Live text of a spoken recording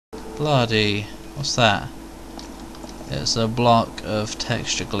Bloody... what's that? It's a block of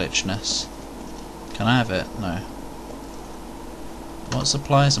texture glitchness. Can I have it? No. What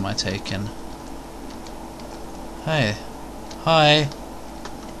supplies am I taking? Hey. Hi.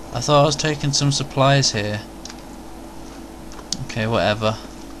 I thought I was taking some supplies here. Okay, whatever.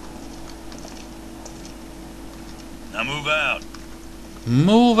 Now move out.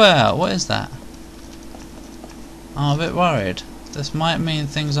 Move out? What is that? I'm a bit worried. This might mean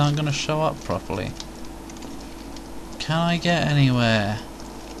things aren't going to show up properly. Can I get anywhere?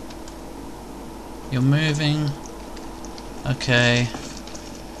 You're moving. Okay.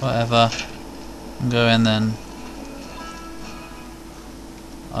 Whatever. I'm going then.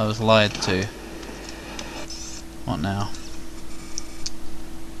 I was lied to. What now?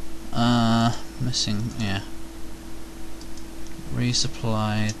 Missing, yeah.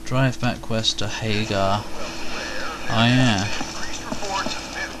 Resupply. Drive back west to Hagar. Oh yeah.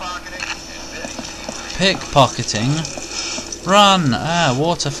 Pickpocketing? Run! Ah,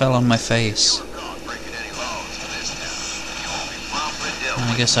 water fell on my face.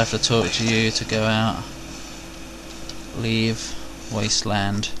 I guess I have to talk to you to go out. Leave.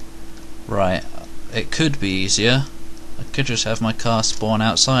 Wasteland. Right. It could be easier. I could just have my car spawn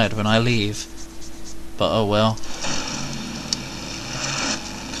outside when I leave. But oh well.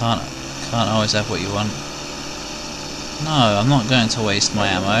 Can't always have what you want. No, I'm not going to waste my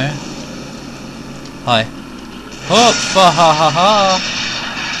ammo. Hi. Hop! Ha ha ha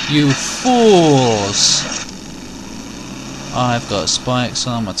ha! You fools! I've got spikes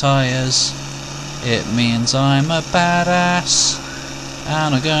on my tyres. It means I'm a badass.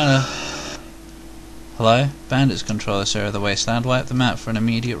 And I'm gonna... Hello? Bandits control this area of the wasteland. Wipe the map for an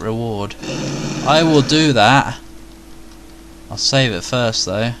immediate reward. I will do that. I'll save it first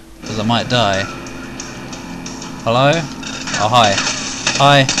though, because I might die. Hello? Oh hi.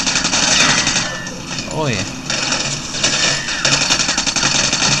 Hi. Oi.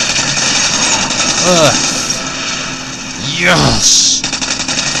 Ugh. Yes!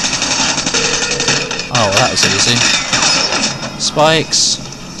 Oh, that was easy. Spikes.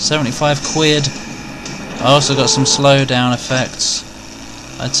 75 quid. I also got some slowdown effects.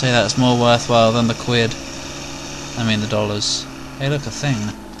 I'd say that's more worthwhile than the quid. I mean the dollars. Hey look, a thing.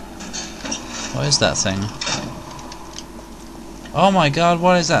 What is that thing? Oh my god,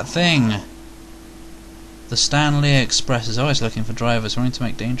 what is that thing? The Stanley Express is always looking for drivers willing to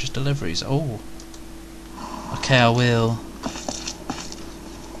make dangerous deliveries. Oh. Okay, I will.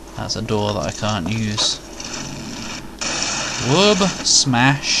 That's a door that I can't use. Whoop!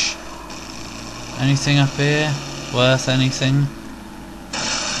 Smash! Anything up here? Worth anything?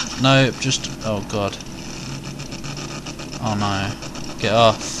 Nope, just... oh god. Oh no. Get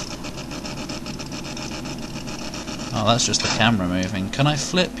off. Oh, that's just the camera moving. Can I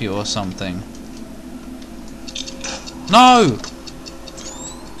flip you or something? No!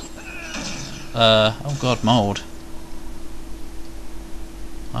 Oh god, mould.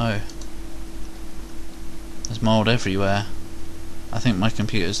 Oh. There's mould everywhere. I think my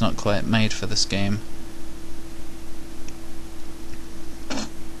computer's not quite made for this game.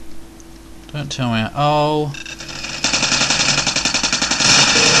 Don't tell me... oh!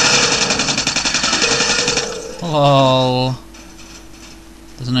 Lol.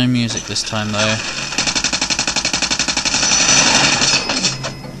 There's no music this time though.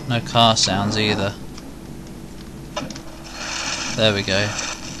 No car sounds either. There we go.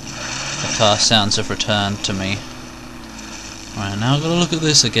 The car sounds have returned to me. Right, now I've got to look at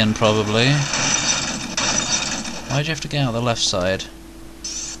this again probably. Why'd you have to get out the left side?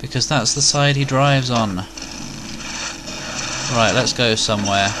 Because that's the side he drives on. Right, let's go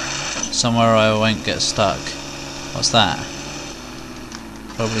somewhere. Somewhere I won't get stuck. What's that?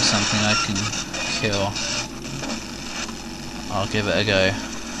 Probably something I can kill. I'll give it a go.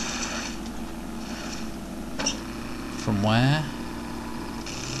 From where?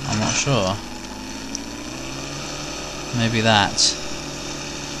 I'm not sure. Maybe that.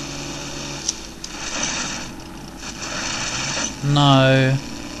 No.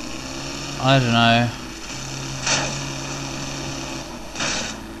 I don't know.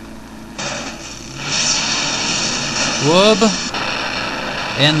 Whoop!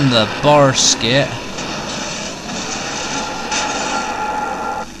 In the basket.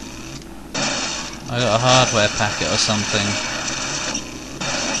 I got a hardware packet or something,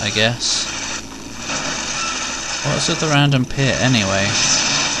 I guess. What's with the random pit anyway?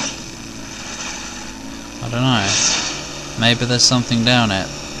 I don't know. Maybe there's something down it,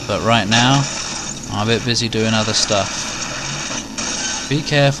 but right now I'm a bit busy doing other stuff. Be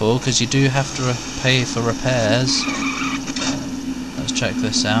careful, because you do have to pay for repairs. Let's check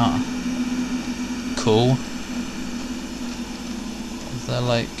this out. Cool. Is there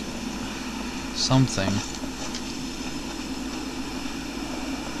like something?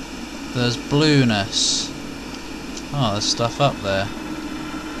 There's blueness. Oh, there's stuff up there.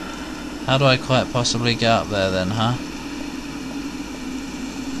 How do I quite possibly get up there then, huh?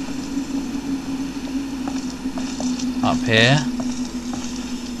 Up here?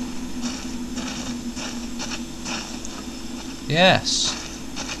 Yes.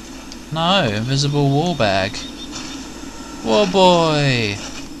 No, invisible wall bag. Whoa boy!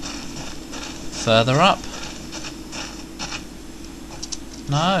 Further up?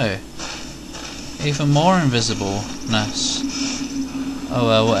 No. Even more invisibleness. Oh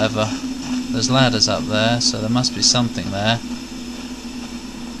well, whatever. There's ladders up there, so there must be something there.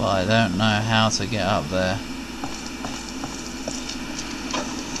 But I don't know how to get up there.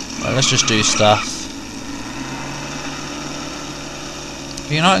 Well, let's just do stuff.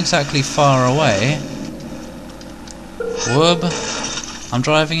 You're not exactly far away. Whoop. I'm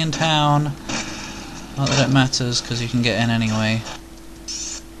driving in town. Not that it matters, because you can get in anyway.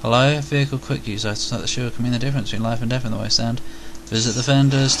 Hello? Vehicle quick use. I thought the sure can mean the difference between life and death in the West End. Visit the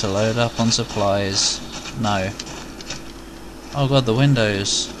vendors to load up on supplies. No. Oh god, the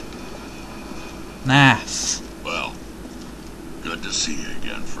windows. Naff. Well, good to see you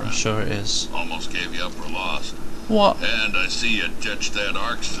again, friend. I'm sure it is. Almost gave you up for lost. What? And I see you ditched that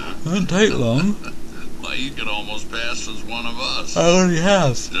arc suit. Won't take long. Well, you could almost pass as one of us. I already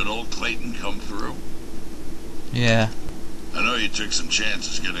have. Did old Clayton come through? Yeah. I know you took some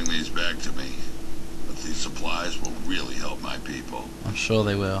chances getting these back to me, but these supplies will really help my people. I'm sure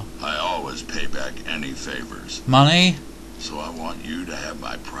they will. I always pay back any favors, Money? so I want you to have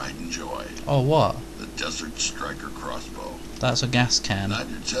my pride and joy. Oh, what? The Desert Striker crossbow. That's a gas can. Not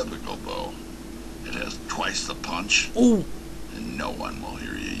your typical bow. It has twice the punch, Ooh. and no one will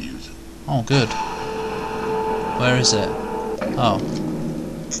hear you use it. Oh, good. Where is it? Oh.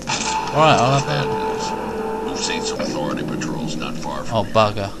 Alright, I'll have Bad that. news. We've seen some authority patrols not far from Oh, here.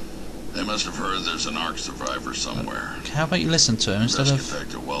 bugger. They must have heard there's an Ark survivor somewhere. How about you listen to him instead Best get of back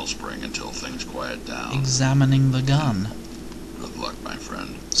to Wellspring until things quiet down. examining the gun? Good luck, my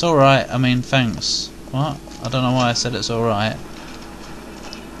friend. It's alright, I mean, thanks. What? I don't know why I said it's alright.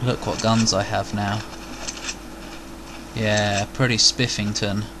 Look what guns I have now. Yeah, pretty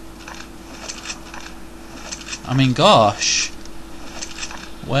spiffington. I mean, gosh.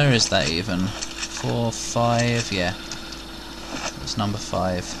 Where is that even? 4, 5, yeah. It's number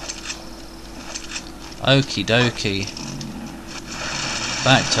 5. Okie dokie.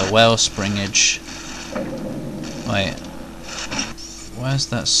 Back to Wellspringage. Wait. Where's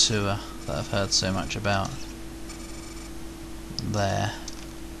that sewer that I've heard so much about? There.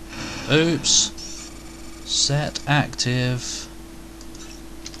 Oops. Set active.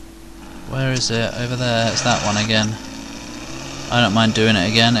 Where is it? Over there. It's that one again. I don't mind doing it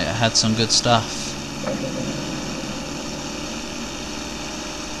again. It had some good stuff.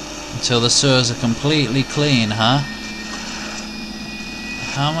 Until the sewers are completely clean, huh?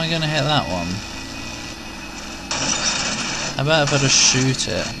 How am I going to hit that one? How about if I just shoot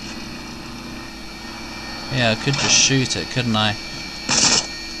it? Yeah, I could just shoot it, couldn't I?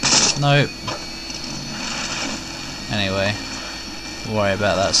 Nope. Anyway, we'll worry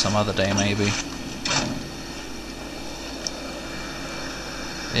about that some other day maybe.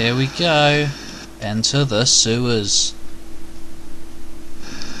 Here we go. Enter the sewers.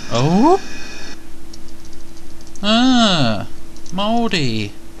 Oh! Ah!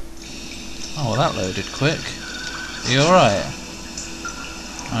 Mouldy! Oh, well, that loaded quick. Are you alright?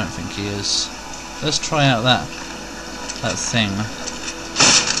 I don't think he is. Let's try out that thing.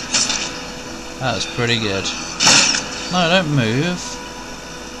 That was pretty good. No, don't move.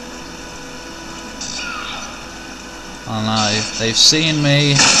 Oh no, they've seen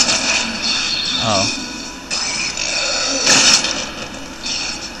me. Oh.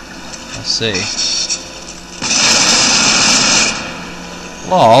 I see.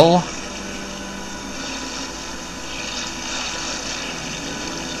 LOL.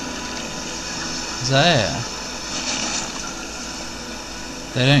 Is that it?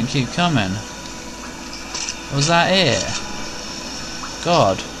 They don't keep coming. Was that it?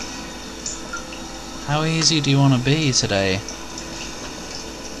 God. How easy do you want to be today?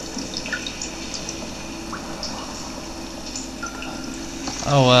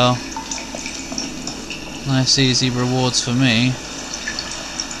 Oh well. Nice easy rewards for me.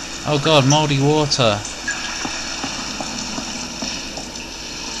 Oh god, mouldy water.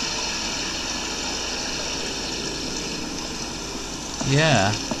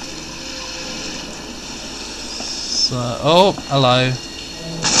 Yeah. So, oh, hello.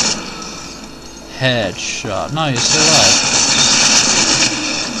 Headshot. No, you're still alive.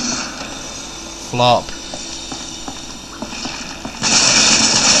 Flop.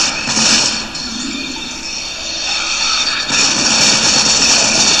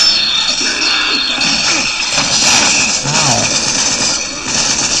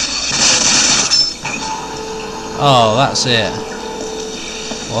 Oh, that's it.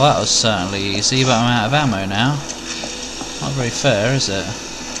 Well, that was certainly easy, but I'm out of ammo now. Not very fair, is it?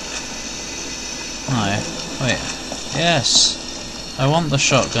 No. Wait. Yes! I want the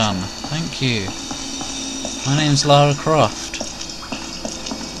shotgun. Thank you. My name's Lara Croft.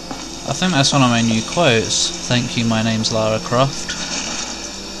 I think that's one of my new quotes. Thank you, my name's Lara Croft.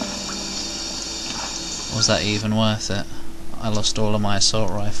 Was that even worth it? I lost all of my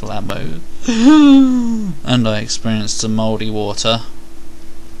assault rifle ammo. And I experienced some mouldy water.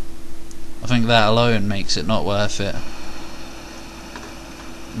 I think that alone makes it not worth it.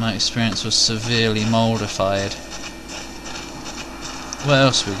 My experience was severely moldified. What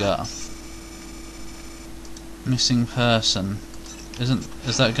else we got? Missing person.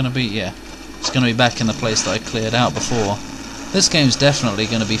 Is that gonna be? Yeah. It's gonna be back in the place that I cleared out before. This game's definitely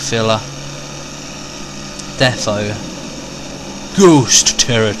gonna be filler. Defo. Ghost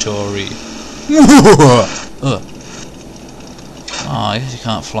territory. Oh, I guess you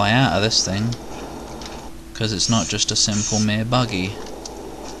can't fly out of this thing, because it's not just a simple mere buggy.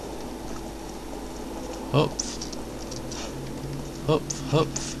 Hup. Hup, hup.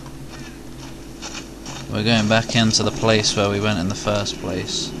 We're going back into the place where we went in the first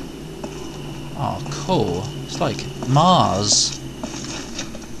place. Oh, cool. It's like Mars.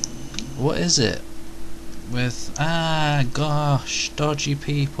 What is it? With... ah, gosh, dodgy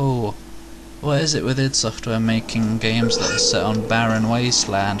people. What is it with id Software making games that are set on barren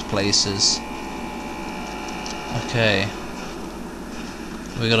wasteland places? Okay.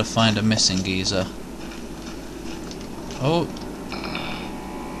 We gotta find a missing geezer. Oh.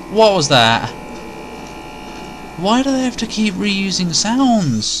 What was that? Why do they have to keep reusing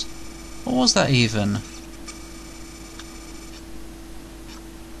sounds? What was that even?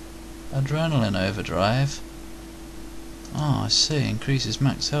 Adrenaline overdrive. Oh, I see. Increases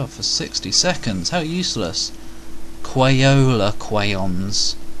max health for 60 seconds. How useless. Quayola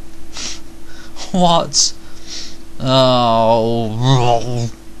Quayons. What? Oh.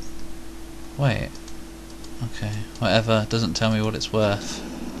 Wait. Okay. Whatever. Doesn't tell me what it's worth.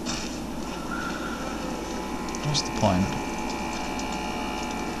 What's the point?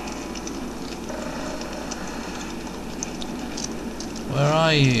 Where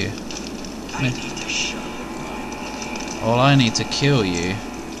are you? Well, I need to kill you.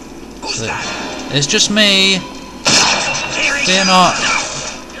 So, it's just me! Fear not!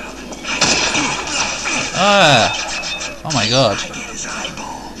 Ah! Oh my god.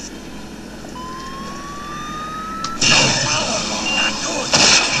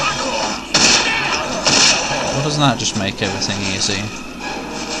 Well, doesn't that just make everything easy?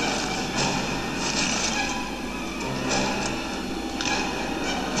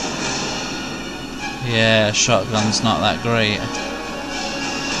 Yeah, shotgun's not that great,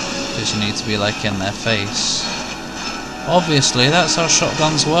 because you need to be like in their face. Obviously, that's how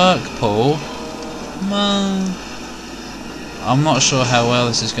shotguns work, Paul. I'm not sure how well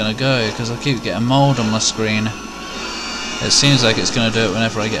this is going to go, because I keep getting mould on my screen. It seems like it's going to do it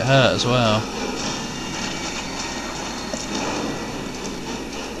whenever I get hurt as well.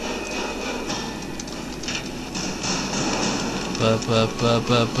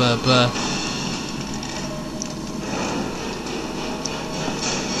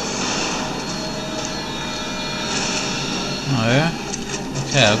 Oh yeah?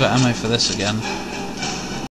 Okay, I've got ammo for this again.